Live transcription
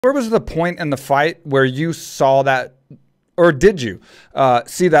Where was the point in the fight where you saw that, or did you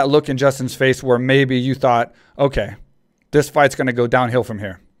see that look in Justin's face where maybe you thought, okay, this fight's going to go downhill from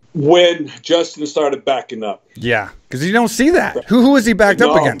here? When Justin started backing up. Yeah, because you don't see that. Who was he backed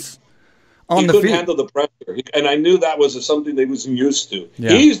up against? He couldn't handle the pressure. And I knew that was something they wasn't used to. Yeah.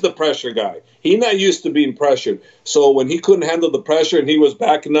 He's the pressure guy. He's not used to being pressured. So when he couldn't handle the pressure and he was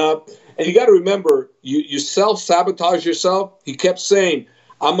backing up, and you got to remember, you self-sabotage yourself. He kept saying,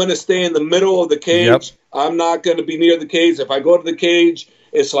 I'm going to stay in the middle of the cage. Yep. I'm not going to be near the cage. If I go to the cage,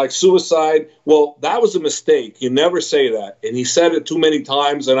 it's like suicide. Well, that was a mistake. You never say that. And he said it too many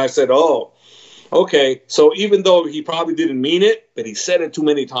times, and I said, oh, okay. So even though he probably didn't mean it, but he said it too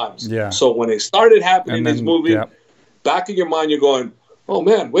many times. Yeah. So when it started happening, this movie, back in your mind, you're going, oh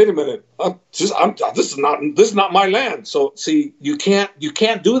man, wait a minute. This is not my land. So see, you can't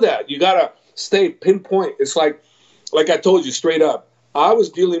do that. You gotta stay pinpoint. It's like I told you straight up. I was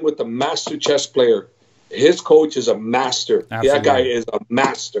dealing with a master chess player. His coach is a master. Absolutely. That guy is a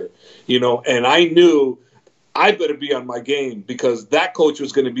master, and I knew I better be on my game because that coach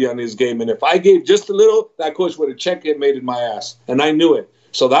was going to be on his game. And if I gave just a little, that coach would have checkmated my ass. And I knew it.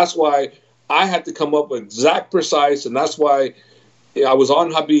 So that's why I had to come up with exact precise. And that's why I was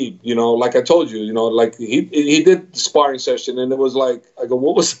on Khabib, like I told you, like he did the sparring session. And it was like, I go,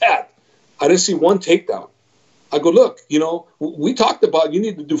 what was that? I didn't see one takedown. I go, look, we talked about you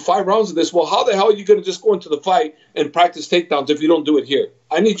need to do 5 rounds of this. Well, how the hell are you going to just go into the fight and practice takedowns if you don't do it here?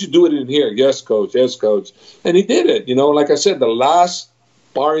 I need you to do it in here. Yes, coach. Yes, coach. And he did it. Like I said, the last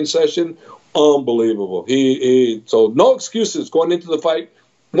sparring session, unbelievable. So no excuses going into the fight.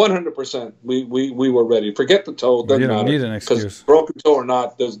 100%. We were ready. Forget the toe. Doesn't matter. You don't need an excuse. Because broken toe or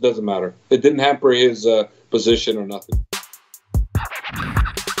not, doesn't matter. It didn't hamper his position or nothing.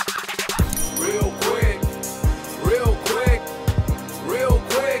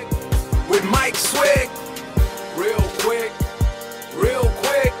 Swick, real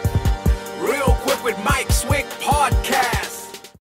quick with Mike